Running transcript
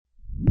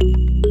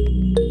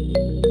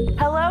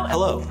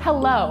Hello.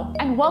 Hello,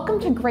 and welcome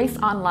to Grace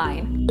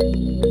Online.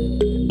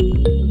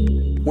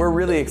 We're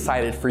really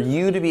excited for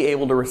you to be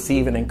able to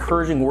receive an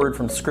encouraging word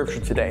from Scripture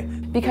today.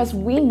 Because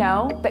we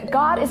know that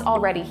God is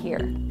already here,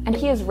 and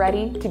He is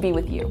ready to be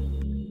with you.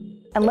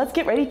 And let's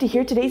get ready to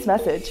hear today's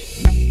message.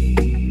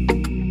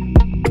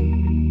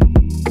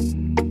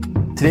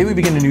 Today we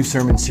begin a new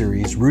sermon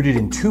series rooted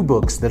in two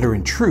books that are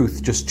in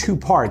truth just two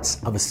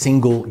parts of a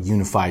single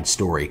unified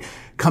story.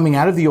 Coming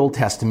out of the Old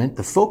Testament,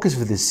 the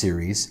focus of this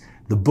series,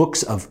 the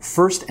books of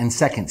 1st and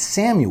 2nd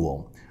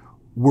Samuel,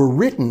 were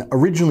written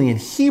originally in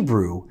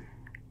Hebrew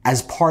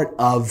as part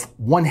of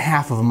one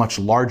half of a much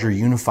larger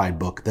unified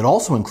book that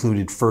also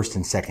included 1st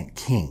and 2nd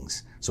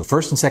Kings. So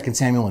 1st and 2nd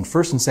Samuel and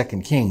 1st and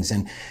 2nd Kings,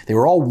 and they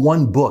were all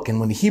one book. And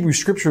when the Hebrew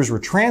scriptures were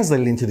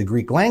translated into the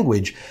Greek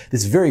language,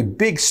 this very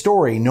big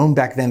story, known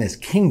back then as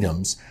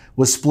kingdoms,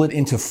 was split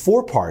into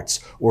 4 parts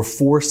or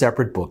 4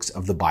 separate books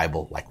of the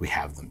Bible like we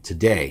have them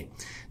today.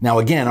 Now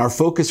again, our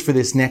focus for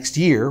this next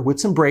year, with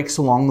some breaks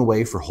along the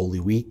way for Holy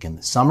Week and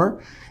the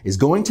summer, is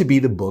going to be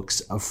the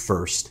books of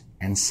 1st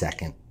and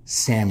 2nd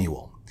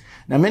Samuel.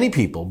 Now, many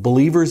people,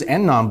 believers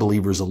and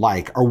non-believers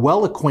alike, are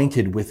well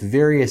acquainted with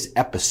various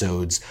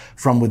episodes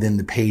from within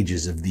the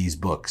pages of these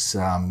books.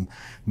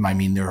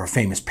 There are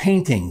famous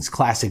paintings,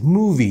 classic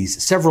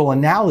movies, several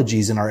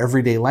analogies in our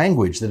everyday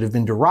language that have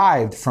been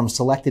derived from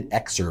selected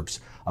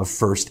excerpts of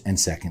 1st and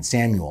 2nd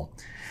Samuel.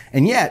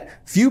 And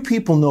yet, few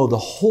people know the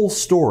whole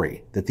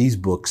story that these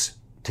books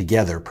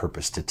together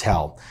purpose to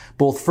tell.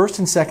 Both 1st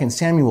and 2nd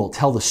Samuel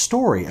tell the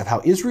story of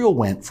how Israel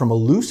went from a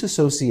loose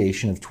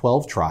association of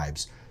 12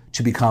 tribes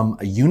to become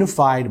a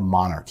unified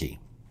monarchy,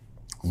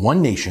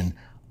 one nation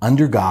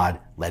under God,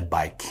 led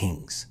by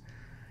kings.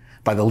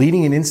 By the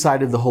leading and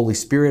insight of the Holy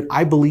Spirit,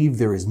 I believe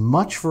there is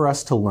much for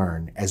us to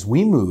learn as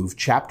we move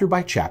chapter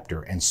by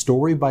chapter and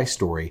story by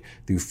story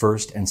through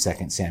 1st and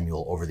 2nd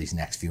Samuel over these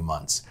next few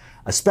months.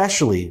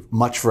 Especially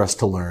much for us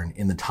to learn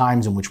in the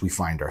times in which we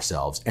find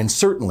ourselves, and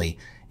certainly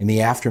in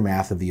the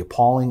aftermath of the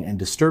appalling and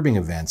disturbing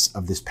events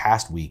of this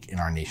past week in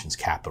our nation's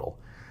capital.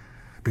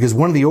 Because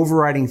one of the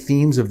overriding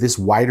themes of this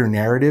wider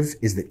narrative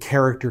is that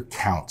character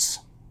counts.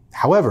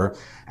 However,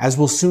 as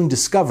we'll soon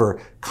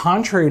discover,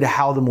 contrary to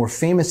how the more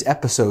famous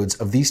episodes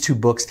of these two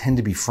books tend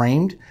to be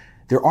framed,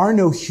 there are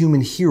no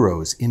human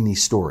heroes in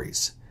these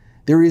stories.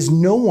 There is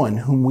no one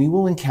whom we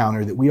will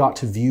encounter that we ought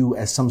to view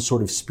as some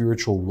sort of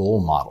spiritual role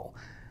model.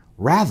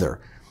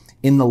 Rather,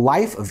 in the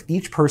life of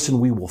each person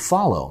we will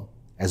follow,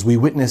 as we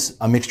witness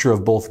a mixture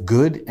of both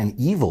good and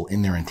evil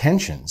in their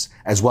intentions,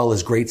 as well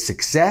as great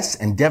success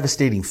and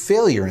devastating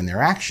failure in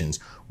their actions,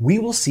 we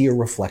will see a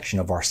reflection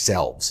of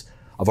ourselves,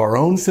 of our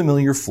own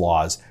familiar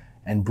flaws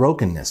and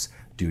brokenness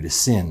due to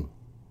sin.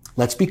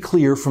 Let's be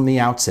clear from the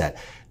outset.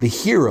 The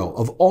hero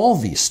of all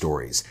these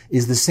stories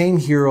is the same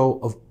hero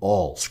of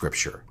all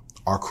Scripture,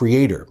 our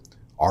Creator,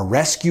 our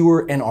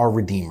Rescuer, and our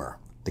Redeemer.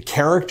 The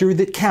character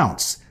that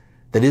counts,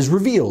 that is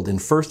revealed in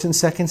 1st and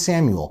 2nd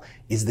Samuel,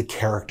 is the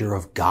character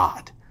of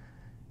God.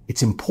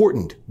 It's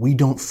important we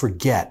don't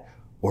forget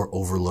or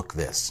overlook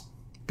this,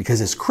 because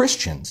as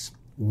Christians,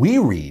 we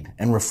read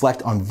and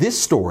reflect on this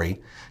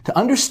story to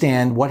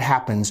understand what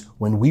happens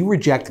when we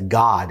reject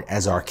God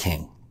as our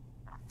King,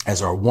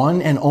 as our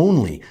one and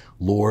only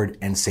Lord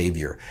and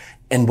Savior,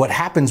 and what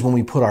happens when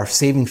we put our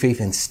saving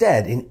faith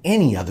instead in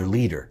any other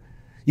leader.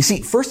 You see,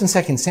 1st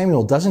and 2nd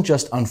Samuel doesn't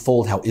just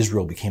unfold how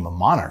Israel became a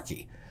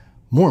monarchy.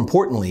 More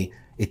importantly,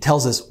 it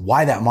tells us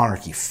why that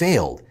monarchy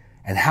failed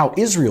and how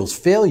Israel's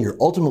failure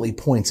ultimately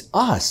points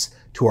us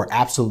to our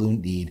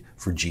absolute need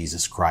for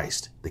Jesus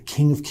Christ, the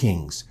King of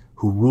Kings,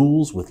 who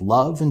rules with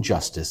love and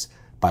justice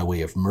by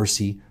way of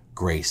mercy,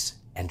 grace,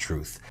 and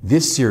truth.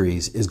 This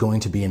series is going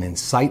to be an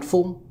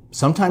insightful,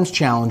 sometimes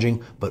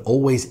challenging, but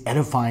always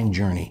edifying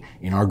journey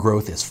in our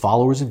growth as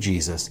followers of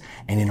Jesus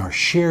and in our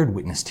shared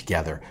witness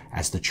together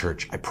as the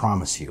church, I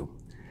promise you.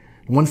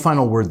 One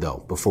final word,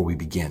 though, before we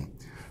begin.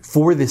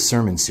 For this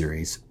sermon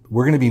series,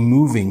 we're going to be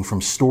moving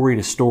from story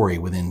to story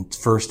within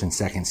 1st and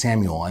 2nd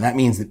Samuel. And that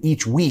means that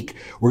each week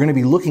we're going to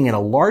be looking at a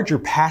larger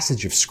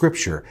passage of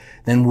Scripture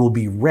than will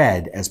be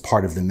read as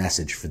part of the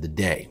message for the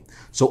day.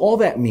 So all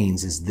that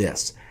means is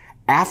this.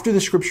 After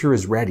the Scripture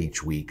is read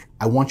each week,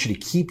 I want you to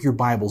keep your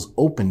Bibles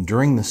open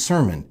during the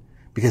sermon,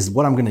 because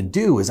what I'm going to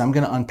do is I'm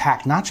going to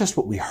unpack not just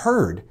what we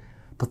heard,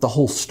 but the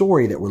whole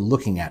story that we're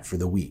looking at for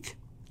the week.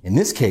 In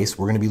this case,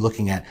 we're going to be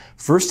looking at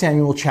 1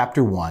 Samuel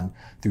chapter 1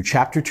 through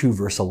chapter 2,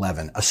 verse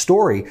 11, a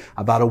story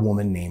about a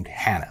woman named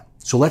Hannah.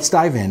 So let's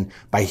dive in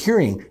by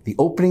hearing the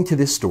opening to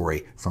this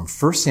story from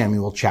 1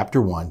 Samuel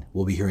chapter 1.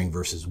 We'll be hearing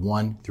verses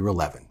 1 through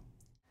 11.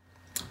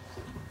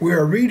 We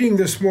are reading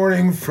this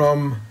morning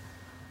from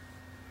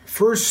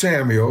 1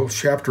 Samuel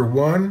chapter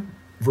 1,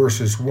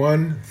 verses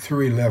 1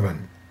 through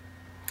 11.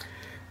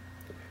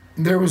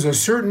 There was a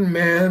certain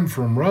man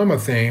from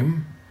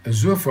Ramathaim, a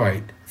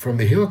Zuphite, from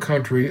the hill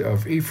country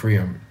of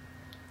Ephraim,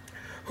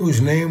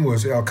 whose name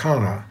was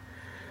Elkanah,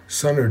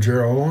 son of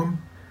Jeroham,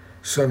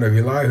 son of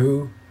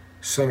Elihu,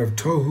 son of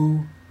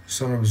Tohu,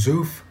 son of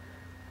Zuph,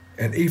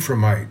 an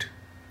Ephraimite.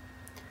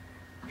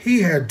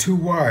 He had 2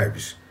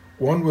 wives,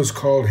 One was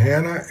called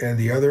Hannah and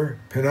the other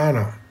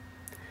Peninnah.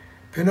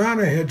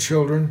 Peninnah had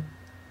children,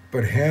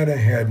 but Hannah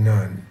had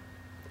none.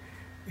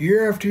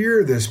 Year after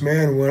year this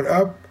man went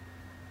up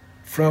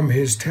from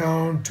his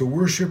town to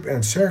worship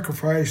and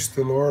sacrifice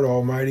the Lord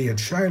Almighty at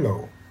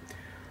Shiloh,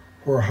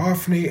 where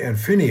Hophni and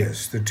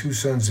Phinehas, the two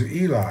sons of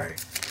Eli,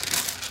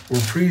 were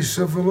priests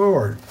of the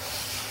Lord.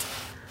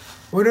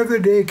 Whenever the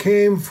day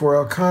came for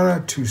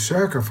Elkanah to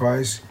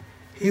sacrifice,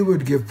 he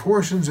would give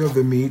portions of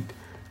the meat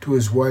to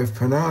his wife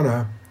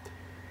Peninnah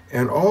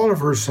and all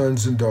of her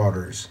sons and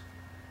daughters.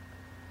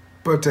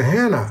 But to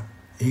Hannah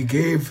he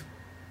gave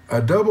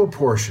a double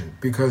portion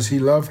because he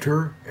loved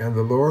her and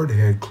the Lord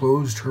had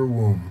closed her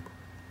womb.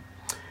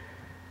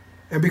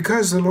 And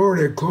because the Lord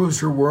had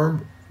closed her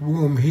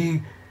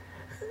womb,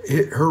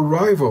 her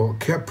rival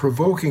kept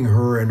provoking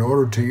her in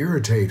order to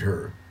irritate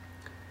her.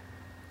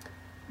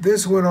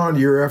 This went on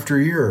year after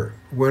year.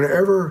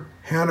 Whenever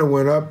Hannah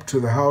went up to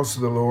the house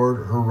of the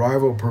Lord, her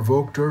rival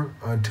provoked her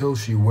until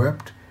she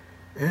wept,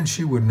 and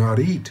she would not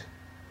eat.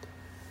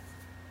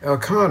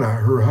 Elkanah,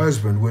 her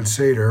husband, would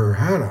say to her,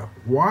 "Hannah,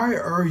 why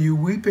are you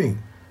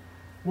weeping?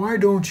 Why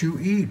don't you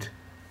eat?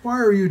 Why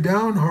are you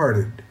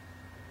downhearted?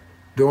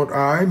 Don't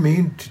I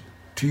mean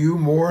to you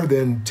more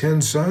than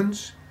 10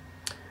 sons?"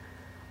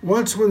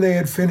 Once when they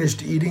had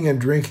finished eating and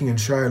drinking in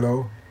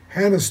Shiloh,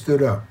 Hannah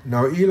stood up.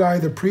 Now Eli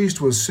the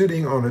priest was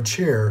sitting on a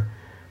chair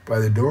by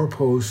the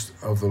doorpost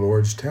of the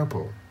Lord's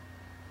temple.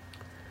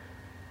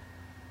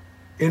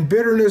 In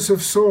bitterness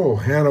of soul,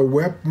 Hannah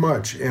wept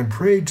much and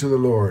prayed to the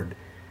Lord,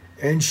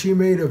 and she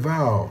made a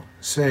vow,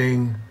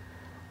 saying,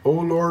 "O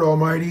Lord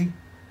Almighty,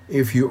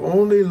 if you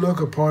only look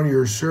upon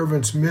your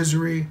servant's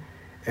misery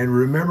and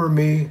remember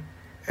me,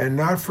 and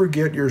not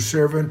forget your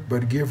servant,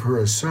 but give her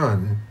a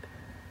son,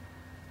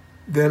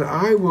 then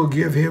I will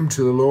give him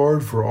to the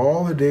Lord for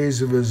all the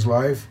days of his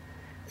life,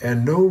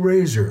 and no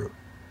razor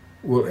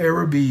will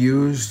ever be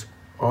used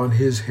on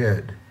his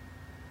head."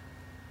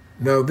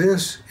 Now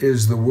this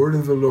is the word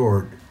of the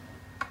Lord.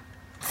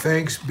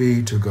 Thanks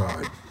be to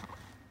God.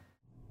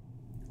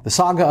 The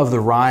saga of the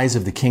rise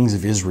of the kings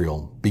of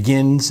Israel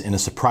begins in a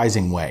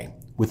surprising way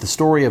with the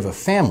story of a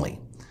family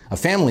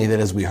that,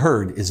 as we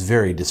heard, is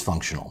very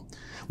dysfunctional.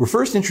 We're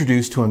first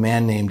introduced to a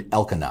man named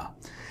Elkanah.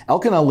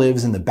 Elkanah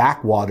lives in the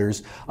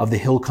backwaters of the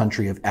hill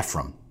country of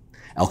Ephraim.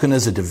 Elkanah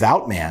is a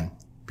devout man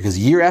because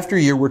year after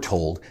year we're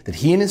told that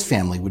he and his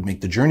family would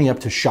make the journey up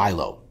to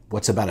Shiloh,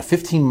 what's about a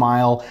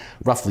 15-mile,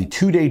 roughly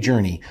 2-day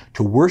journey,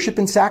 to worship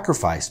and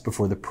sacrifice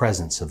before the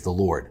presence of the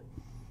Lord.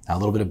 Now, a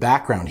little bit of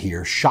background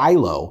here.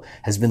 Shiloh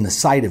has been the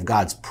site of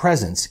God's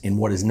presence in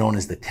what is known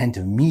as the Tent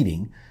of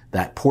Meeting,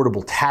 that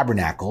portable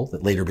tabernacle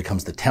that later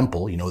becomes the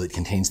temple, that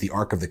contains the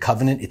Ark of the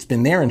Covenant. It's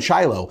been there in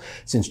Shiloh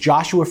since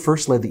Joshua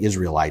first led the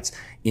Israelites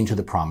into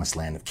the promised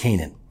land of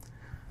Canaan.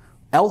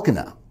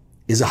 Elkanah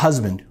is a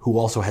husband who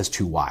also has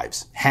 2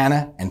 wives,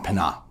 Hannah and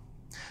Peninnah.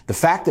 The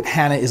fact that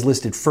Hannah is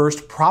listed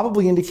first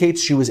probably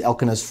indicates she was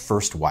Elkanah's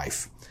first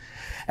wife.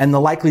 And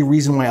the likely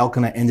reason why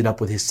Elkanah ended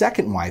up with his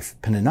second wife,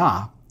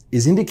 Peninnah,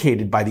 is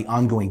indicated by the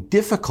ongoing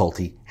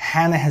difficulty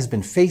Hannah has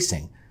been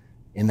facing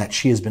in that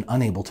she has been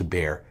unable to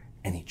bear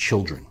any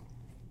children.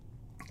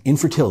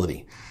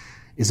 Infertility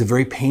is a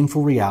very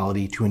painful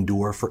reality to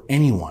endure for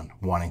anyone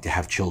wanting to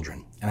have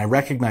children. And I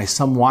recognize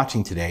some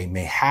watching today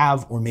may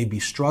have or may be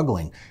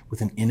struggling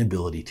with an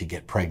inability to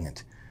get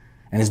pregnant.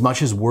 And as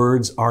much as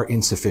words are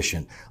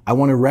insufficient, I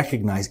want to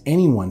recognize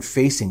anyone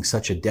facing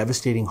such a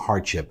devastating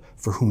hardship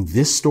for whom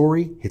this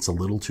story hits a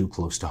little too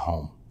close to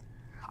home.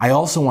 I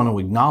also want to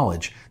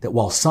acknowledge that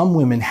while some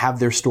women have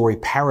their story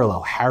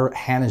parallel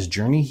Hannah's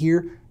journey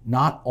here,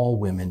 not all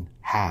women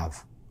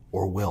have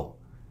or will.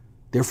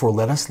 Therefore,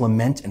 let us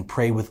lament and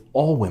pray with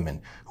all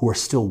women who are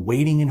still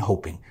waiting and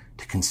hoping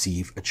to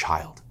conceive a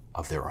child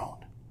of their own.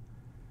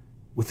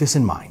 With this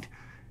in mind,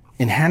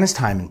 in Hannah's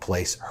time and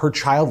place, her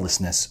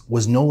childlessness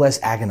was no less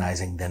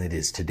agonizing than it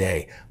is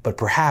today, but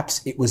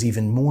perhaps it was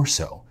even more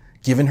so,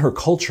 given her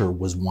culture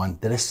was one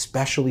that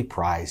especially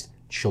prized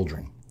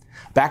children.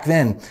 Back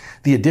then,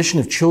 the addition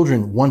of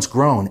children once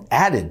grown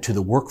added to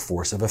the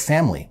workforce of a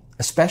family,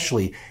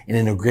 especially in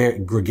an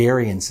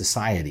gregarian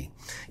society.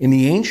 In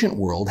the ancient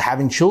world,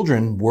 having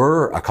children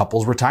were a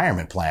couple's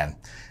retirement plan.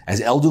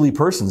 As elderly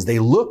persons, they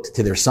looked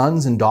to their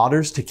sons and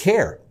daughters to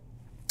care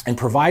and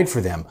provide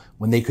for them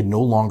when they could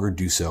no longer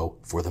do so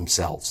for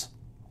themselves.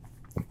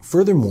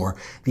 Furthermore,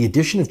 the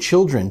addition of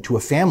children to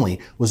a family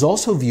was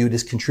also viewed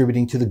as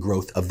contributing to the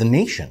growth of the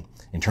nation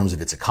in terms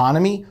of its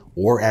economy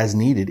or, as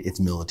needed, its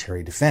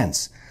military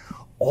defense.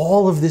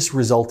 All of this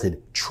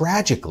resulted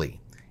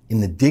tragically in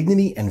the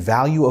dignity and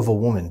value of a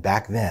woman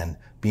back then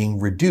being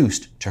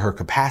reduced to her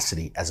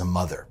capacity as a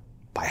mother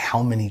by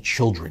how many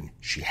children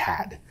she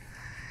had.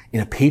 In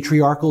a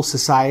patriarchal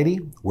society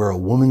where a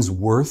woman's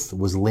worth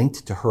was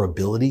linked to her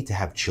ability to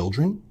have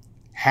children,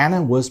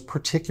 Hannah was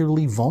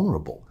particularly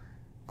vulnerable.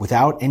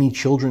 Without any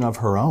children of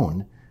her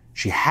own,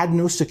 she had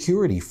no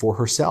security for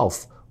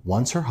herself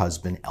once her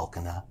husband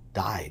Elkanah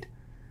died.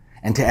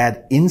 And to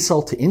add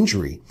insult to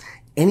injury,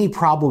 Any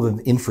problem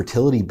of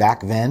infertility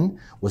back then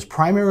was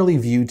primarily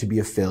viewed to be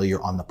a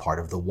failure on the part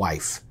of the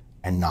wife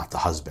and not the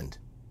husband.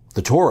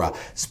 The Torah,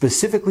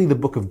 specifically the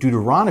book of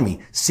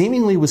Deuteronomy,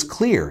 seemingly was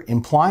clear,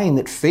 implying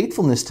that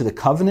faithfulness to the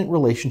covenant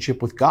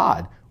relationship with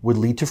God would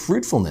lead to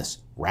fruitfulness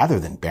rather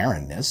than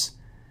barrenness.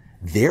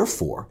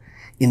 Therefore,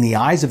 in the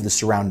eyes of the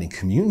surrounding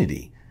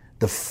community,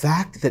 the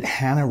fact that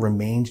Hannah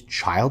remained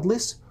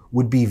childless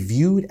would be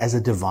viewed as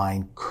a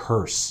divine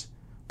curse,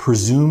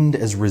 presumed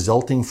as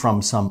resulting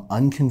from some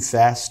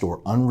unconfessed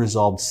or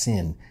unresolved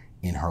sin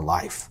in her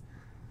life.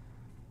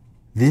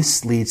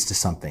 This leads to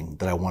something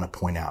that I want to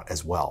point out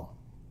as well.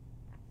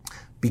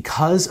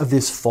 Because of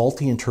this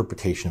faulty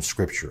interpretation of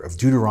Scripture, of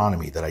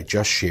Deuteronomy that I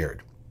just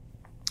shared,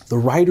 the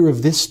writer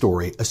of this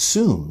story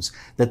assumes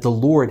that the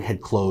Lord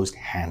had closed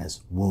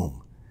Hannah's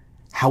womb.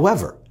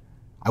 However,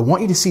 I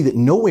want you to see that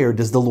nowhere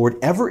does the Lord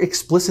ever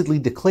explicitly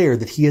declare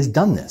that he has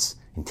done this,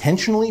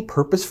 intentionally,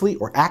 purposefully,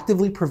 or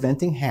actively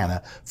preventing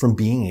Hannah from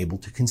being able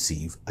to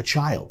conceive a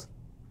child.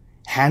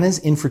 Hannah's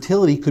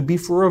infertility could be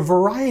for a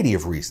variety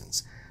of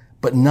reasons,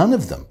 but none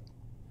of them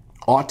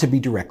ought to be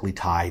directly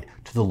tied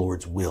to the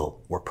Lord's will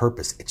or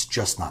purpose. It's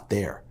just not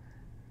there.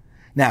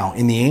 Now,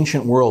 in the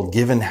ancient world,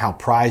 given how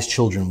prized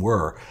children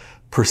were,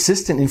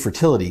 persistent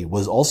infertility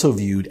was also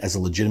viewed as a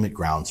legitimate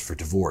grounds for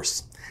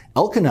divorce.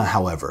 Elkanah,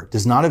 however,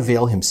 does not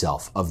avail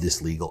himself of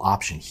this legal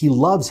option. He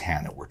loves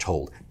Hannah, we're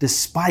told,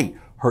 despite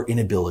her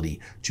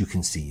inability to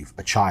conceive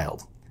a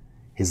child.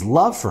 His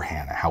love for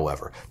Hannah,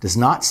 however, does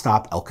not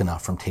stop Elkanah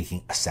from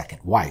taking a second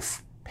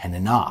wife,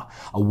 Peninnah,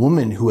 a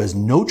woman who has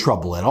no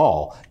trouble at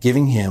all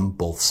giving him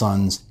both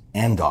sons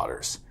and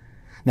daughters.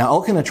 Now,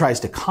 Elkanah tries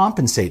to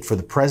compensate for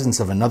the presence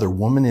of another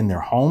woman in their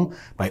home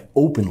by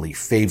openly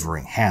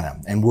favoring Hannah,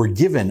 and we're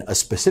given a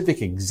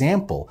specific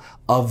example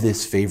of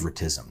this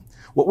favoritism.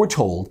 What we're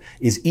told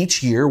is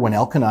each year when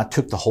Elkanah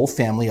took the whole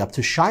family up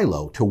to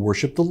Shiloh to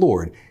worship the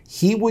Lord,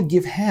 he would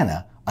give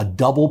Hannah a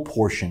double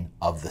portion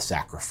of the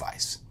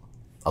sacrifice.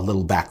 A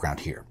little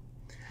background here.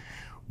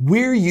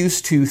 We're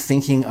used to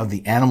thinking of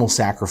the animal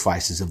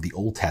sacrifices of the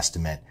Old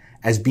Testament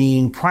as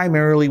being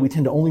primarily, we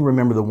tend to only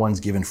remember the ones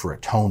given for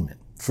atonement,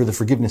 for the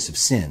forgiveness of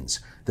sins.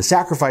 The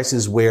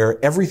sacrifices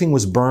where everything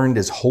was burned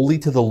as holy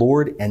to the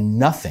Lord and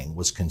nothing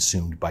was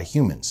consumed by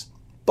humans.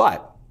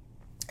 But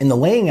in the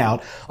laying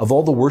out of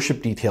all the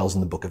worship details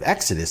in the book of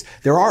Exodus,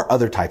 there are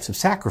other types of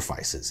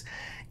sacrifices.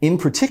 In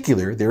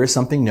particular, there is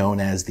something known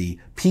as the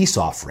peace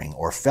offering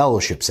or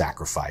fellowship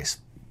sacrifice,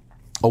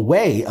 a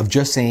way of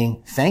just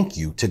saying thank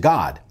you to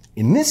God.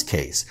 In this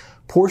case,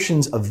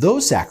 portions of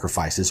those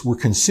sacrifices were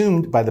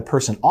consumed by the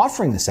person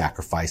offering the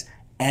sacrifice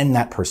and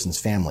that person's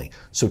family.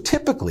 So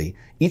typically,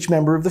 each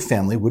member of the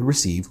family would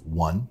receive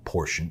one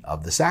portion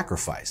of the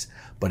sacrifice.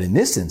 But in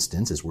this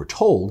instance, as we're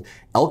told,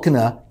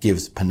 Elkanah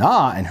gives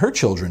Peninnah and her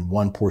children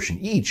one portion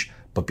each,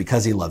 but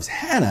because he loves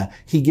Hannah,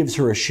 he gives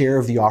her a share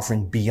of the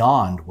offering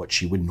beyond what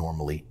she would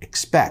normally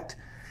expect.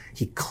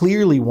 He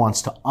clearly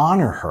wants to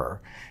honor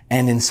her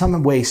and in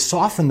some way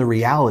soften the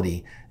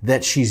reality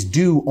that she's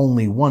due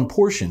only one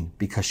portion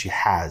because she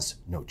has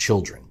no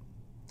children.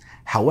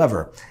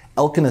 However,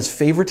 Elkanah's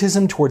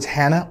favoritism towards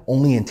Hannah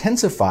only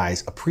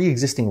intensifies a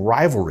pre-existing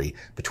rivalry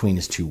between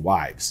his two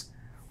wives.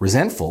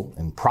 Resentful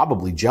and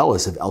probably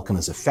jealous of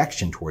Elkanah's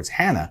affection towards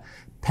Hannah,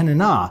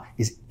 Peninnah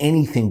is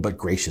anything but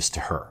gracious to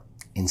her.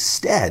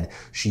 Instead,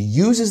 she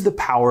uses the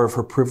power of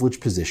her privileged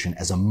position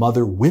as a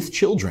mother with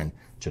children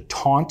to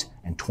taunt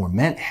and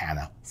torment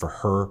Hannah for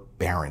her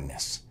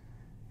barrenness.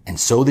 And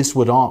so this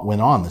went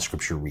on, the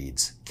scripture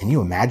reads. Can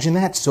you imagine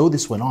that? So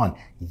this went on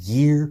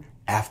year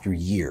after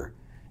year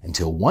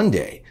until one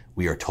day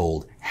we are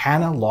told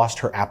Hannah lost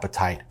her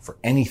appetite for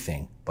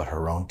anything but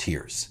her own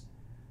tears.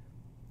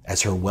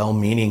 As her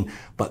well-meaning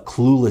but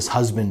clueless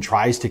husband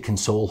tries to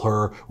console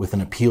her with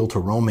an appeal to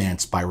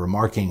romance by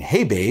remarking,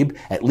 "Hey babe,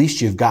 at least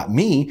you've got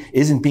me.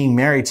 Isn't being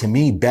married to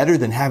me better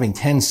than having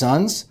 10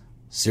 sons?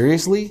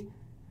 Seriously?"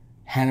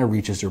 Hannah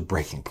reaches her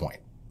breaking point.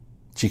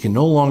 She can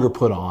no longer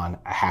put on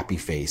a happy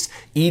face,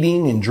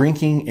 eating and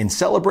drinking in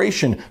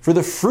celebration for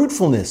the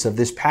fruitfulness of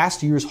this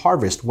past year's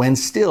harvest when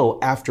still,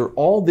 after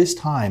all this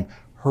time,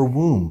 her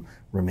womb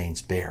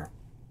remains bare.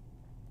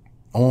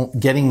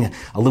 Getting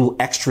a little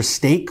extra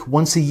steak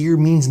once a year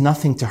means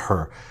nothing to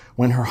her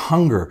when her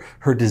hunger,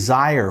 her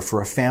desire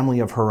for a family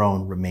of her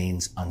own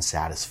remains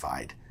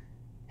unsatisfied.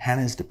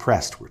 Hannah is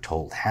depressed, we're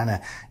told.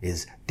 Hannah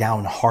is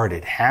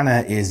downhearted.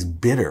 Hannah is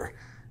bitter.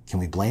 Can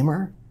we blame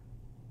her?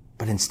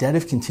 But instead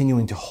of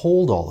continuing to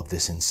hold all of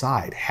this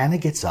inside, Hannah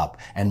gets up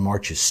and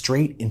marches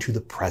straight into the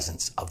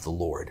presence of the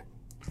Lord.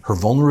 Her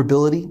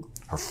vulnerability,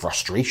 her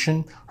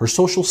frustration, her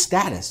social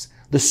status,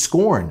 the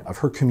scorn of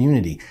her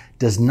community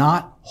does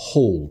not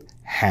hold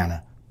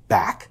Hannah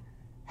back.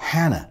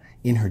 Hannah,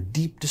 in her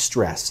deep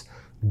distress,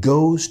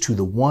 goes to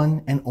the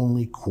one and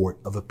only court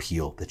of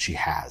appeal that she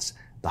has,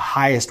 the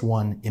highest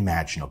one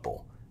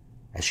imaginable,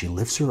 as she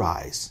lifts her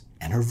eyes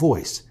and her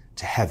voice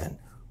to heaven,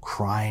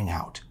 crying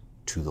out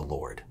to the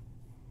Lord.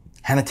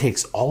 Hannah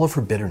takes all of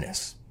her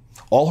bitterness,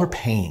 all her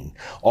pain,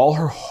 all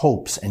her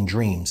hopes and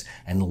dreams,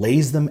 and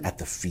lays them at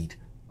the feet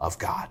of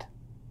God.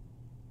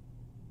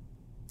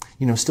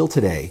 Still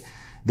today,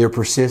 there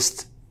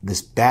persists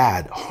this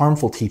bad,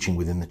 harmful teaching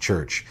within the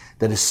church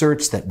that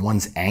asserts that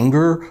one's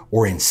anger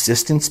or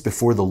insistence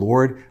before the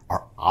Lord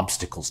are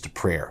obstacles to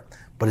prayer.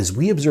 But as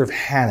we observe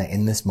Hannah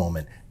in this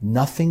moment,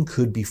 nothing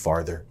could be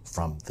farther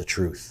from the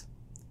truth.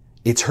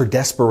 It's her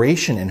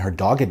desperation and her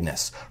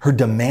doggedness, her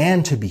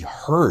demand to be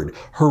heard,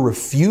 her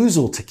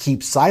refusal to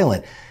keep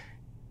silent.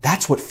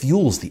 That's what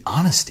fuels the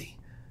honesty,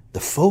 the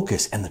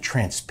focus, and the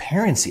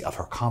transparency of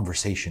her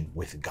conversation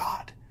with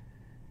God.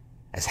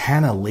 As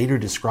Hannah later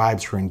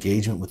describes her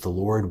engagement with the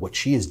Lord, what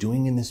she is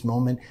doing in this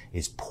moment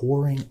is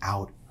pouring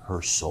out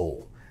her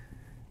soul.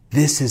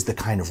 This is the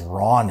kind of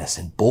rawness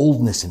and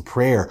boldness in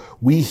prayer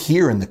we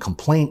hear in the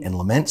complaint and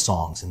lament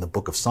songs in the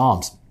book of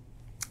Psalms.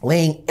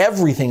 Laying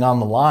everything on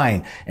the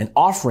line and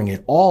offering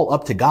it all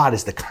up to God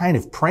is the kind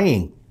of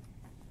praying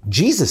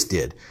Jesus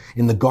did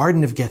in the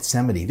Garden of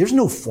Gethsemane. There's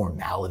no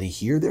formality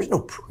here. There's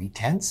no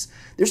pretense.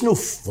 There's no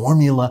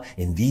formula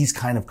in these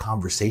kind of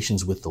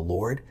conversations with the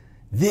Lord.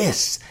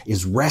 This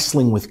is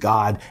wrestling with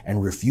God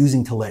and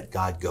refusing to let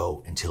God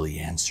go until he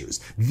answers.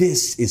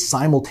 This is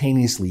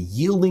simultaneously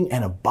yielding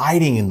and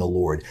abiding in the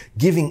Lord,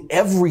 giving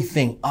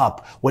everything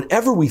up,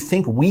 whatever we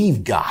think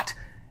we've got,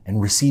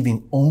 and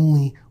receiving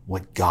only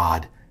what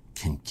God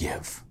can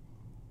give.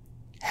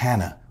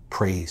 Hannah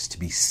prays to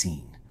be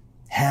seen.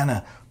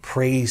 Hannah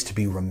prays to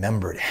be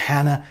remembered.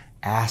 Hannah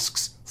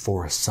asks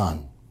for a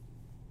son.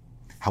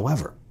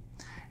 However,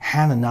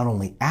 Hannah not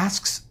only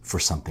asks for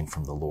something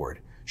from the Lord,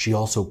 she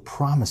also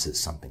promises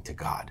something to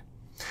God.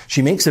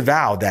 She makes a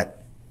vow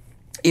that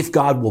if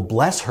God will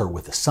bless her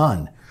with a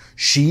son,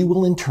 she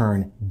will in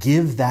turn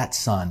give that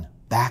son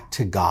back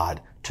to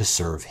God to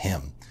serve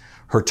him.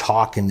 Her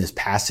talk in this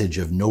passage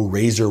of no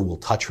razor will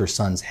touch her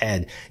son's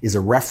head is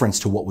a reference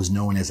to what was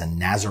known as a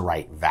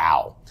Nazirite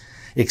vow.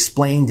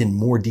 Explained in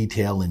more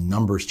detail in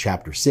Numbers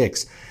chapter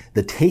 6,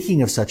 the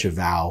taking of such a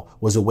vow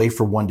was a way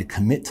for one to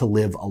commit to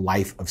live a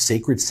life of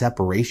sacred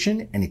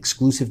separation and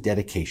exclusive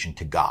dedication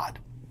to God.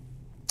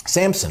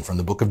 Samson from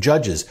the book of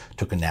Judges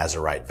took a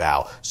Nazirite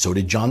vow. So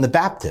did John the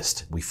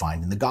Baptist, we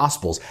find in the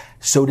Gospels.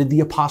 So did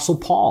the Apostle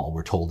Paul,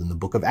 we're told in the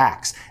book of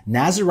Acts.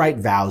 Nazirite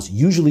vows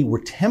usually were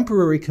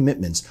temporary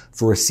commitments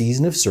for a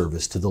season of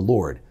service to the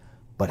Lord.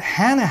 But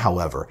Hannah,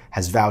 however,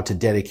 has vowed to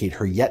dedicate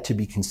her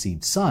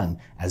yet-to-be-conceived son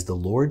as the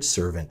Lord's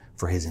servant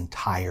for his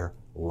entire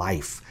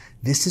life.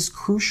 This is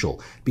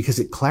crucial because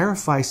it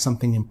clarifies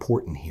something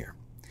important here.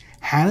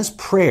 Hannah's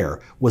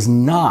prayer was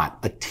not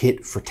a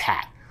tit for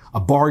tat, a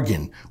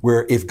bargain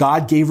where if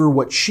God gave her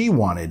what she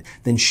wanted,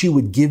 then she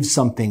would give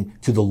something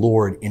to the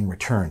Lord in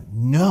return.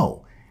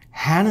 No,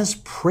 Hannah's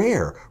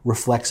prayer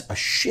reflects a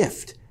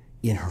shift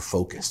in her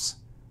focus.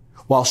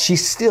 While she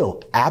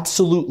still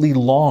absolutely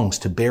longs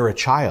to bear a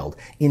child,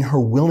 in her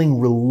willing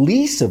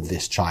release of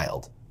this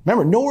child,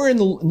 remember,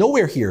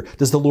 nowhere here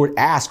does the Lord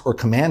ask or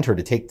command her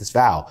to take this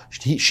vow.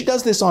 She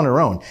does this on her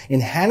own.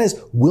 In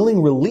Hannah's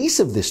willing release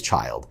of this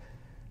child,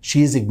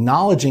 she is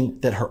acknowledging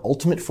that her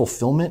ultimate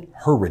fulfillment,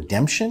 her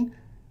redemption,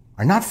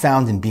 are not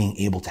found in being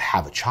able to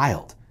have a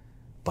child,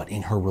 but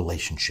in her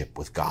relationship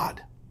with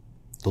God.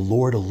 The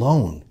Lord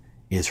alone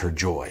is her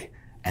joy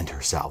and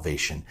her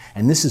salvation.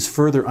 And this is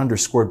further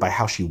underscored by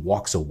how she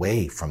walks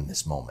away from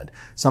this moment,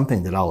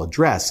 something that I'll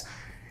address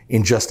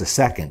in just a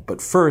second.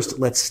 But first,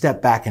 let's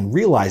step back and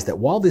realize that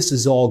while this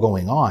is all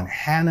going on,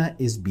 Hannah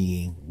is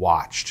being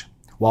watched.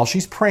 While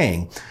she's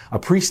praying, a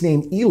priest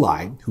named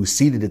Eli, who's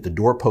seated at the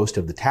doorpost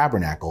of the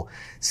tabernacle,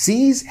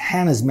 sees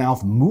Hannah's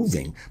mouth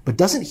moving, but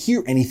doesn't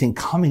hear anything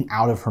coming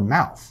out of her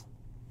mouth.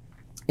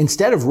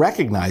 Instead of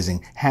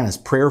recognizing Hannah's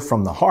prayer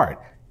from the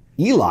heart,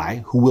 Eli,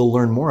 who we'll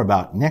learn more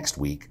about next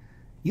week,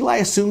 Eli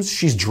assumes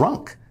she's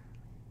drunk.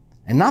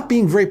 And not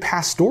being very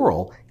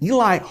pastoral,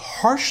 Eli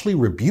harshly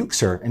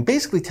rebukes her and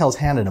basically tells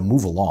Hannah to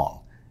move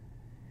along.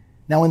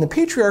 Now, in the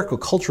patriarchal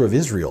culture of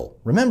Israel,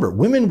 remember,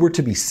 women were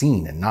to be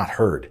seen and not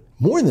heard.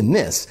 More than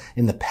this,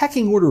 in the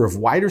pecking order of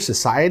wider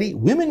society,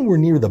 women were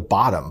near the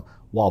bottom,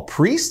 while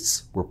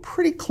priests were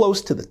pretty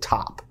close to the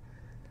top.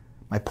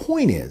 My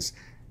point is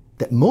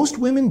that most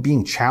women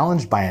being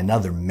challenged by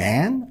another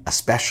man,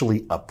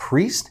 especially a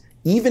priest,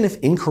 even if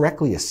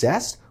incorrectly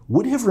assessed,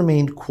 would have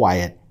remained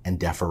quiet and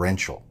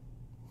deferential.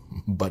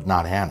 But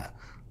not Hannah.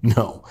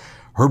 No,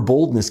 her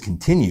boldness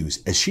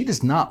continues as she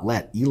does not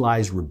let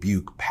Eli's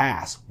rebuke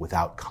pass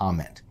without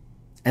comment.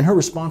 And her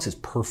response is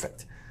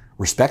perfect,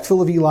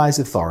 respectful of Eli's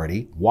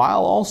authority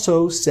while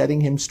also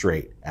setting him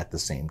straight at the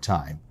same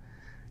time.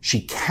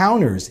 She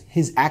counters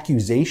his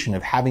accusation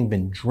of having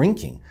been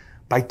drinking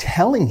by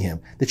telling him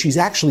that she's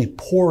actually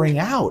pouring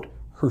out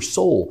her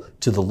soul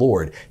to the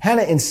Lord.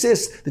 Hannah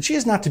insists that she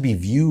is not to be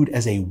viewed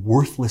as a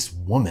worthless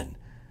woman,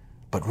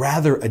 but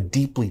rather a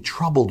deeply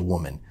troubled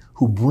woman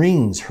who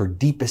brings her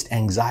deepest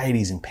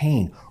anxieties and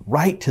pain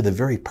right to the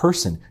very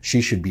person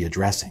she should be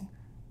addressing,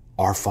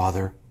 our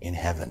Father in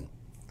heaven.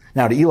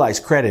 Now, to Eli's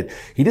credit,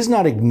 he does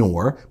not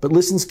ignore, but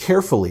listens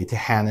carefully to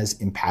Hannah's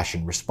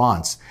impassioned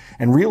response.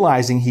 And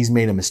realizing he's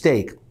made a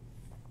mistake,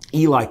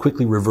 Eli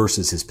quickly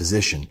reverses his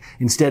position.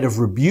 Instead of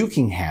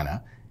rebuking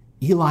Hannah,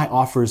 Eli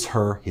offers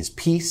her his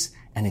peace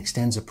and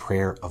extends a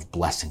prayer of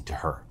blessing to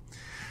her.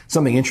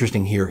 Something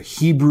interesting here,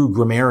 Hebrew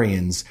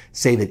grammarians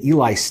say that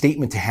Eli's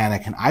statement to Hannah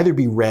can either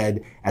be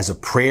read as a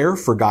prayer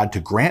for God to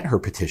grant her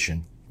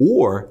petition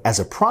or as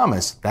a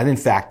promise that in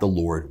fact the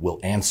Lord will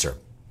answer.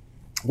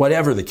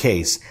 Whatever the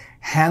case,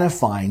 Hannah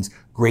finds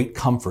great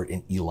comfort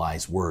in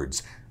Eli's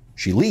words.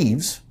 She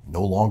leaves,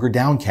 no longer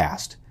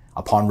downcast.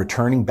 Upon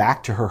returning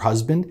back to her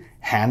husband,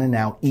 Hannah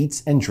now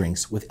eats and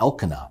drinks with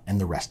Elkanah and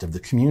the rest of the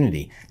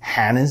community.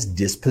 Hannah's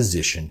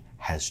disposition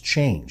has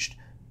changed.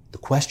 The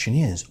question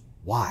is,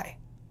 why?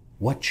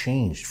 What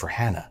changed for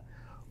Hannah?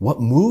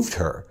 What moved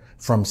her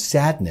from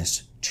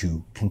sadness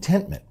to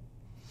contentment?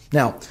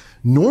 Now,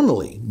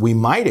 normally we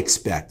might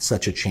expect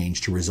such a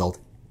change to result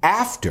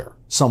after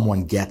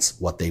someone gets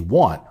what they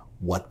want,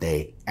 what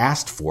they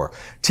asked for.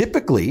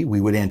 Typically, we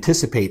would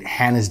anticipate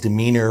Hannah's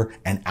demeanor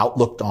and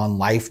outlook on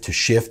life to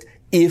shift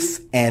if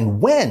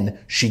and when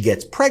she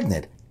gets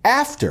pregnant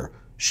after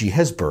she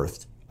has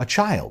birthed a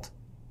child.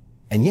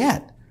 And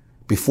yet,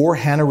 before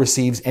Hannah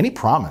receives any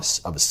promise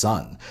of a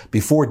son,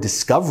 before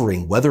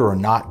discovering whether or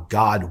not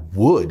God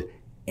would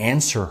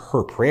answer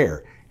her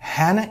prayer,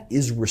 Hannah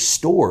is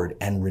restored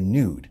and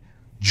renewed,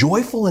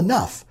 joyful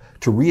enough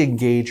to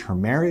re-engage her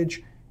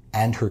marriage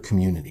and her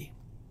community.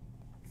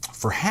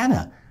 For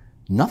Hannah,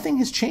 nothing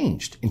has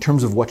changed in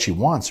terms of what she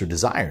wants or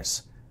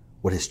desires.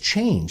 What has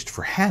changed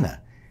for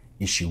Hannah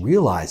is she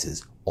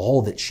realizes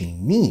all that she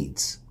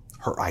needs,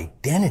 her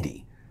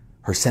identity,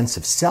 her sense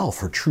of self,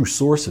 her true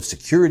source of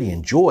security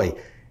and joy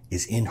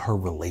is in her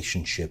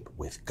relationship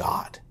with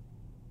God.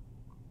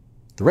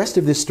 The rest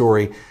of this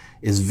story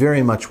is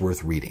very much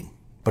worth reading,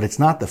 but it's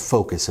not the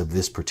focus of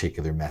this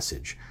particular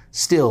message.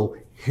 Still,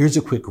 here's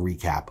a quick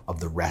recap of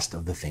the rest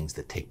of the things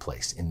that take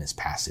place in this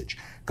passage.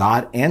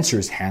 God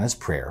answers Hannah's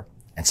prayer,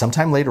 and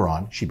sometime later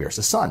on, she bears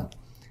a son.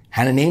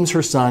 Hannah names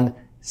her son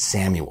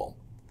Samuel.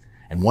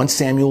 And once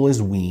Samuel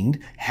is weaned,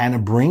 Hannah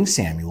brings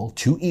Samuel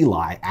to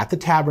Eli at the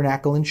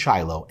tabernacle in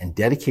Shiloh and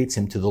dedicates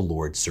him to the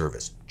Lord's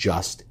service,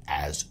 just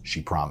as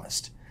she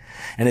promised.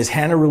 And as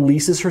Hannah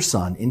releases her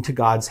son into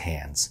God's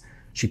hands,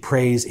 she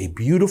prays a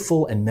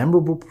beautiful and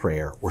memorable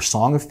prayer or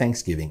song of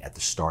thanksgiving at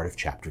the start of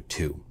chapter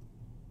 2.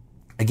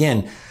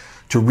 Again,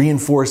 to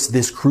reinforce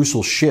this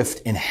crucial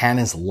shift in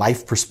Hannah's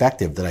life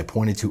perspective that I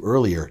pointed to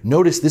earlier,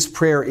 notice this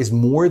prayer is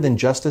more than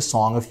just a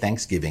song of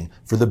thanksgiving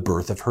for the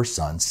birth of her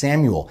son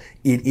Samuel.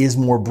 It is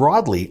more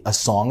broadly a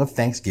song of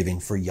thanksgiving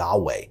for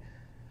Yahweh,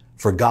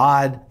 for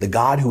God, the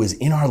God who is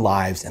in our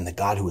lives and the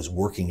God who is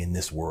working in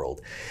this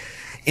world.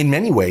 In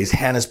many ways,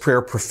 Hannah's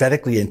prayer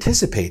prophetically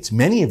anticipates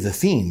many of the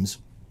themes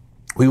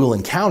we will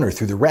encounter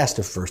through the rest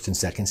of 1 and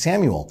 2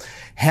 Samuel.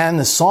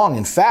 Hannah's song,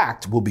 in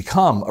fact, will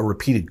become a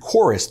repeated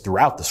chorus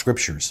throughout the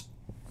scriptures.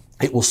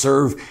 It will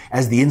serve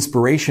as the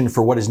inspiration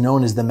for what is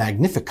known as the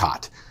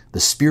Magnificat,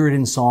 the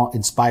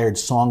Spirit-inspired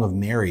song of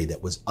Mary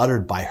that was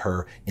uttered by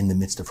her in the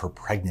midst of her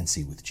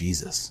pregnancy with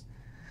Jesus.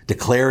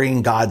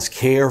 Declaring God's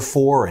care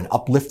for and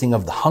uplifting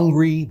of the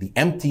hungry, the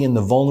empty, and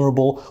the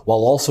vulnerable, while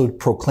also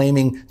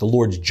proclaiming the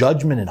Lord's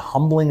judgment and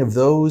humbling of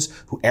those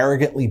who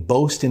arrogantly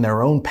boast in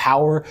their own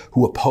power,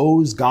 who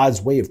oppose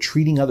God's way of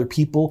treating other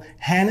people.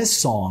 Hannah's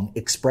song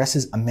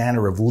expresses a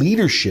manner of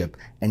leadership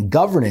and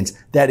governance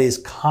that is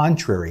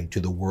contrary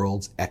to the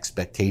world's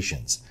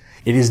expectations.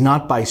 It is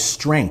not by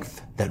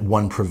strength that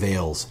one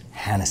prevails,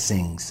 Hannah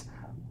sings,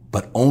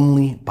 but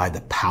only by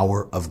the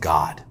power of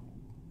God.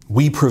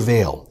 We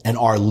prevail and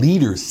our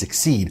leaders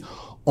succeed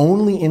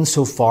only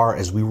insofar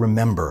as we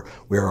remember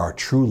where our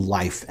true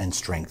life and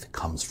strength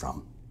comes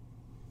from.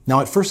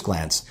 Now, at first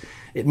glance,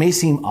 it may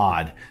seem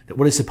odd that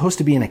what is supposed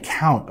to be an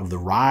account of the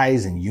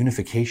rise and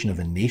unification of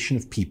a nation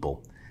of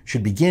people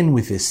should begin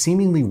with this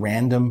seemingly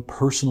random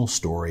personal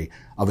story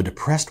of a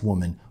depressed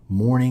woman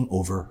mourning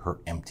over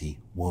her empty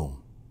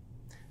womb.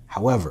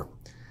 However,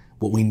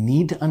 what we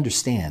need to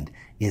understand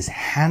is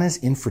Hannah's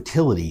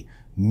infertility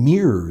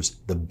mirrors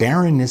the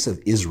barrenness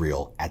of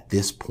Israel at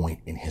this point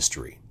in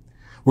history.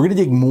 We're going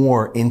to dig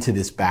more into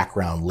this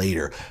background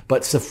later,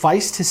 but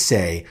suffice to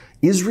say,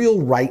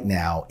 Israel right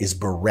now is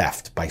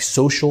bereft by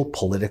social,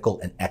 political,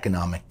 and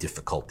economic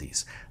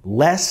difficulties.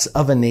 Less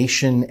of a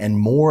nation and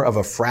more of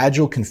a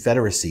fragile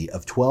confederacy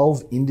of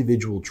 12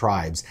 individual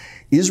tribes.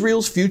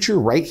 Israel's future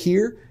right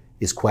here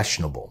is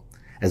questionable,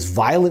 as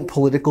violent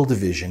political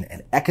division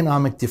and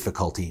economic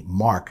difficulty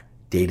mark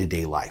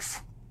day-to-day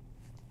life.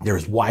 There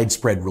is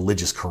widespread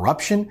religious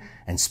corruption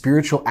and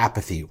spiritual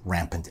apathy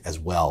rampant as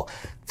well.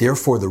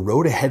 Therefore, the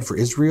road ahead for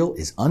Israel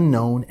is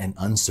unknown and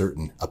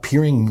uncertain,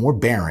 appearing more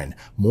barren,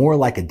 more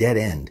like a dead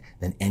end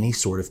than any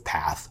sort of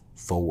path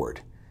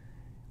forward.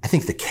 I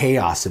think the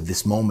chaos of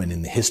this moment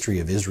in the history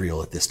of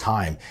Israel at this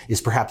time is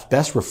perhaps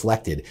best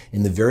reflected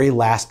in the very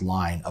last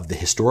line of the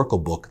historical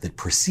book that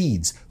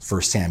precedes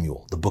 1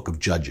 Samuel, the book of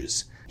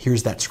Judges.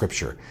 Here's that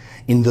scripture.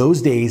 In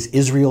those days,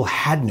 Israel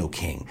had no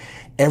king.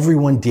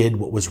 Everyone did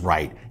what was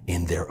right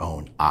in their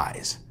own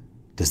eyes.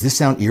 Does this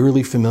sound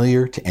eerily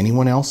familiar to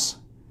anyone else?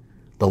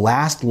 The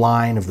last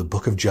line of the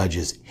book of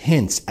Judges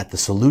hints at the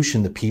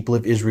solution the people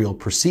of Israel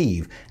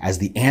perceive as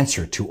the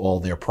answer to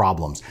all their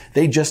problems.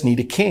 They just need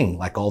a king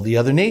like all the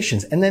other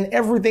nations, and then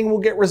everything will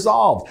get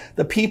resolved.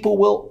 The people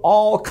will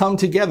all come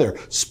together.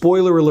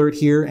 Spoiler alert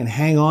here, and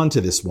hang on to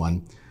this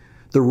one.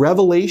 The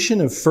revelation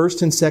of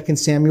 1st and 2nd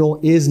Samuel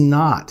is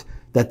not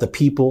that the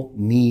people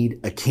need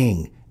a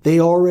king.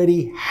 They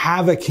already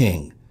have a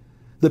king.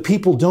 The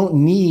people don't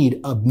need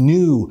a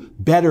new,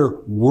 better,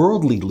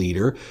 worldly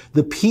leader.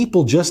 The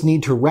people just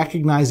need to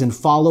recognize and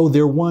follow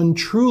their one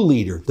true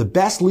leader, the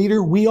best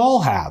leader we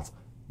all have,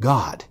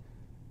 God.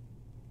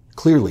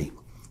 Clearly,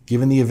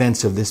 given the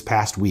events of this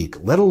past week,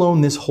 let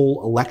alone this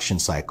whole election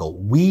cycle,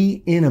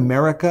 we in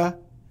America,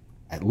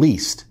 at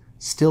least,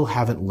 still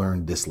haven't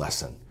learned this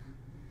lesson.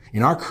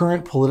 In our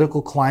current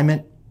political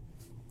climate,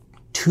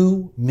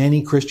 too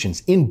many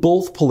Christians in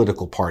both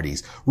political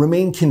parties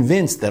remain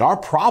convinced that our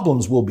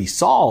problems will be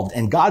solved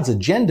and God's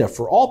agenda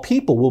for all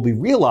people will be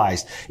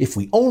realized if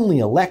we only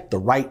elect the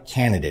right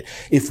candidate,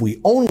 if we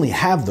only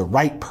have the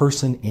right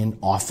person in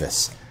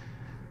office.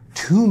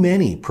 Too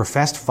many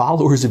professed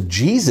followers of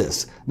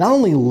Jesus not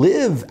only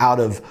live out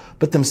of,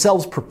 but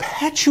themselves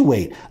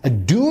perpetuate a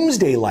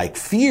doomsday-like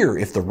fear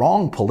if the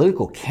wrong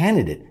political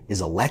candidate is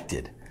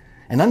elected.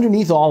 And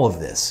underneath all of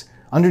this,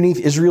 underneath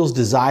Israel's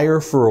desire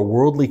for a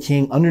worldly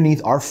king,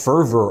 underneath our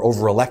fervor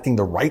over electing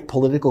the right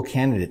political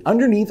candidate,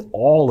 underneath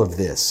all of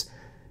this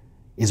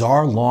is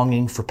our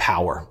longing for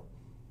power,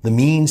 the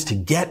means to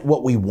get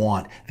what we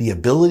want, the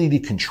ability to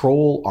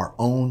control our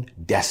own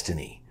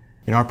destiny.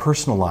 In our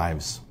personal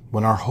lives,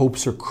 when our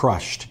hopes are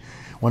crushed,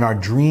 when our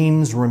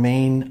dreams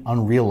remain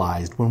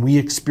unrealized, when we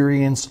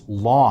experience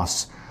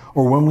loss,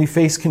 or when we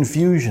face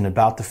confusion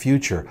about the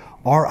future,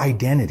 our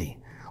identity,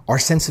 our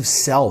sense of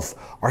self,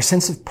 our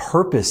sense of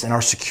purpose, and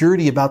our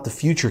security about the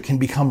future can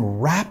become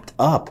wrapped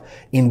up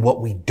in what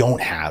we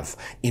don't have,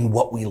 in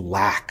what we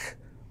lack.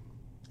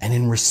 And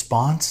in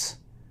response,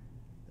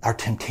 our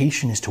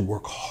temptation is to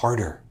work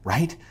harder,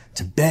 right?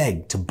 To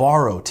beg, to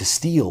borrow, to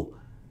steal.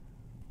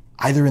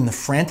 Either in the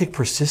frantic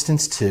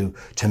persistence to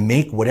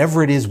make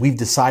whatever it is we've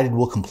decided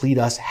will complete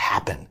us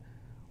happen,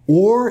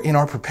 or in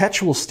our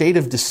perpetual state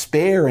of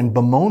despair and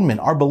bemoanment,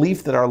 our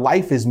belief that our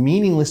life is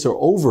meaningless or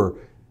over,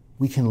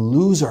 we can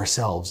lose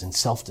ourselves in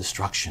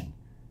self-destruction.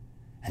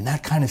 And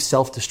that kind of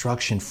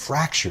self-destruction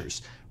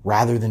fractures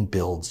rather than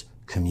builds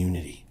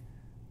community.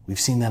 We've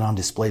seen that on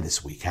display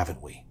this week,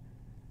 haven't we?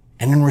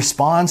 And in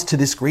response to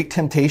this great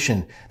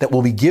temptation that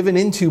will be given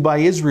into by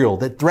Israel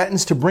that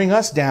threatens to bring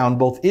us down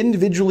both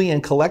individually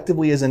and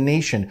collectively as a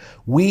nation,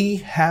 we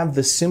have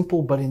the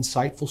simple but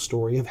insightful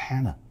story of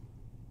Hannah,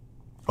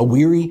 a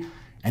weary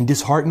and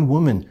disheartened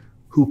woman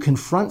who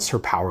confronts her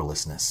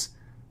powerlessness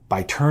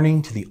by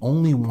turning to the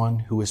only one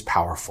who is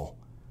powerful,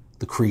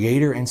 the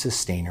creator and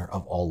sustainer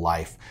of all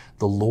life,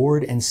 the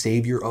Lord and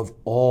Savior of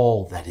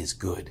all that is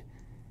good.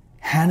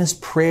 Hannah's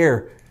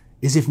prayer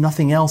is, if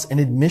nothing else, an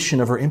admission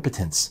of her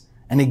impotence,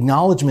 an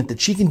acknowledgement that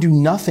she can do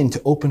nothing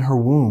to open her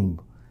womb,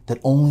 that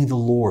only the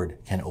Lord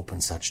can open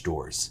such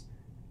doors.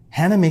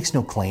 Hannah makes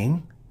no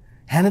claim.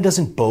 Hannah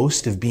doesn't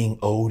boast of being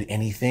owed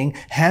anything.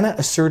 Hannah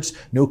asserts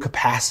no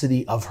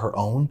capacity of her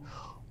own.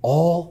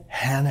 All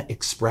Hannah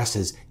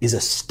expresses is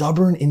a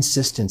stubborn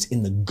insistence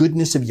in the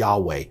goodness of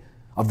Yahweh,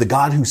 of the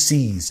God who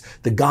sees,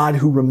 the God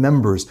who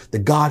remembers, the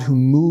God who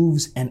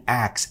moves and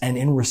acts. And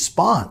in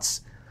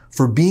response,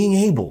 for being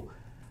able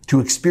to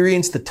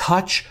experience the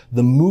touch,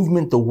 the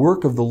movement, the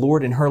work of the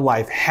Lord in her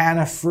life,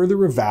 Hannah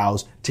further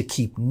vows to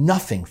keep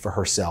nothing for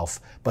herself,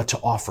 but to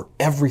offer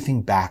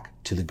everything back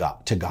to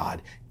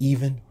God,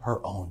 even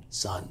her own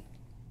son.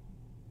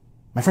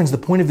 My friends, the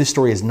point of this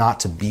story is not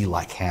to be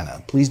like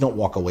Hannah. Please don't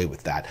walk away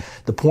with that.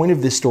 The point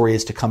of this story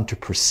is to come to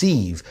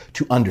perceive,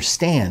 to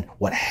understand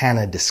what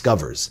Hannah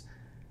discovers.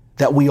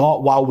 That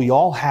while we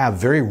all have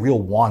very real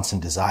wants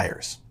and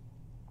desires,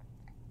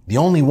 the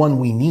only one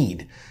we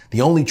need,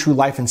 the only true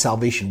life and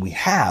salvation we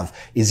have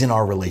is in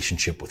our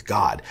relationship with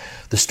God.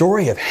 The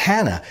story of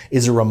Hannah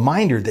is a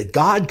reminder that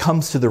God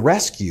comes to the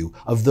rescue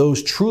of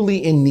those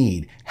truly in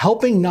need,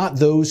 helping not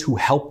those who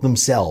help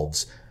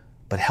themselves,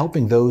 but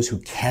helping those who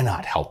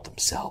cannot help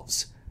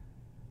themselves.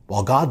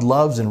 While God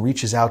loves and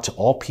reaches out to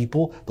all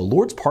people, the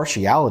Lord's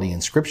partiality in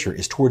Scripture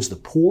is towards the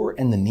poor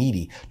and the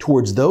needy,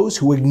 towards those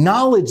who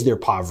acknowledge their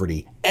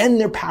poverty and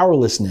their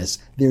powerlessness,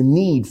 their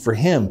need for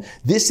Him.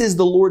 This is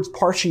the Lord's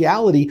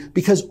partiality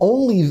because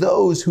only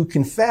those who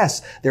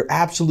confess their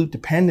absolute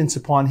dependence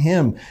upon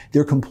Him,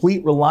 their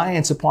complete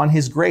reliance upon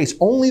His grace,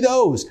 only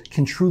those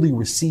can truly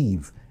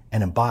receive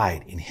and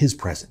abide in His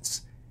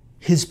presence,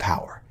 His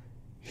power,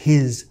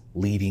 His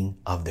leading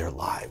of their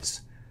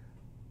lives.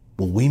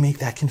 Will we make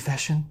that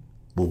confession?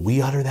 Will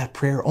we utter that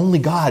prayer? Only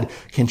God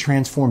can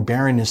transform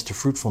barrenness to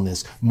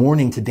fruitfulness,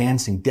 mourning to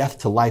dancing, death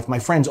to life. My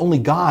friends, only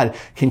God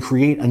can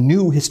create a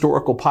new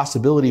historical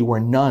possibility where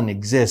none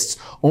exists.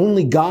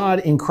 Only God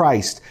in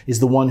Christ is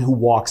the one who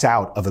walks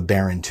out of a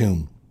barren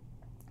tomb.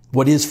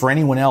 What is for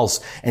anyone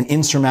else an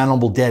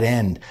insurmountable dead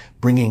end,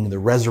 bringing the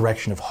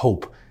resurrection of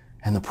hope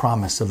and the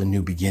promise of a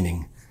new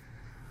beginning.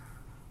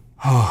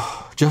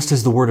 Oh, Just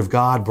as the Word of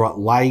God brought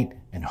light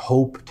and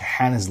hope to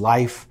Hannah's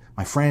life,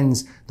 my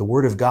friends, the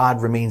Word of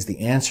God remains the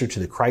answer to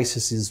the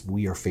crises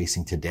we are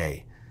facing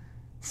today.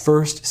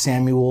 1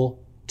 Samuel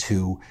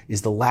 2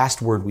 is the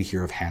last word we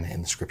hear of Hannah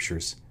in the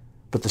Scriptures.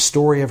 But the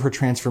story of her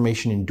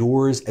transformation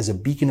endures as a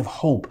beacon of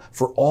hope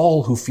for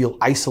all who feel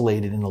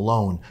isolated and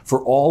alone,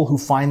 for all who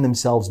find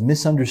themselves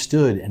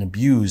misunderstood and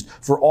abused,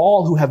 for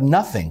all who have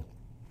nothing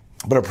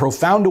but a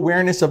profound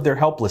awareness of their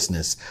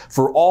helplessness,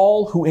 for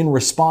all who in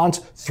response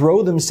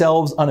throw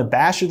themselves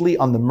unabashedly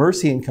on the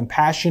mercy and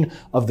compassion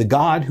of the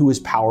God who is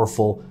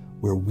powerful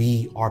where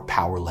we are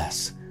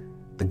powerless,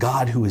 the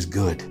God who is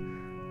good,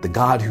 the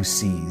God who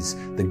sees,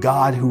 the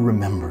God who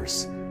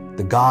remembers,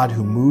 the God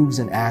who moves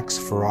and acts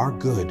for our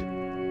good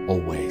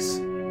always.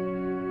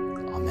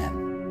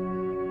 Amen.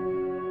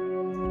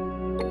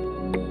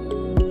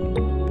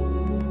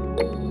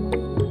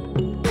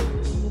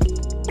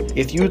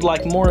 If you'd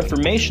like more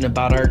information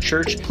about our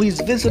church, please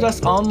visit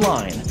us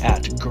online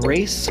at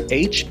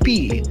gracehb.org.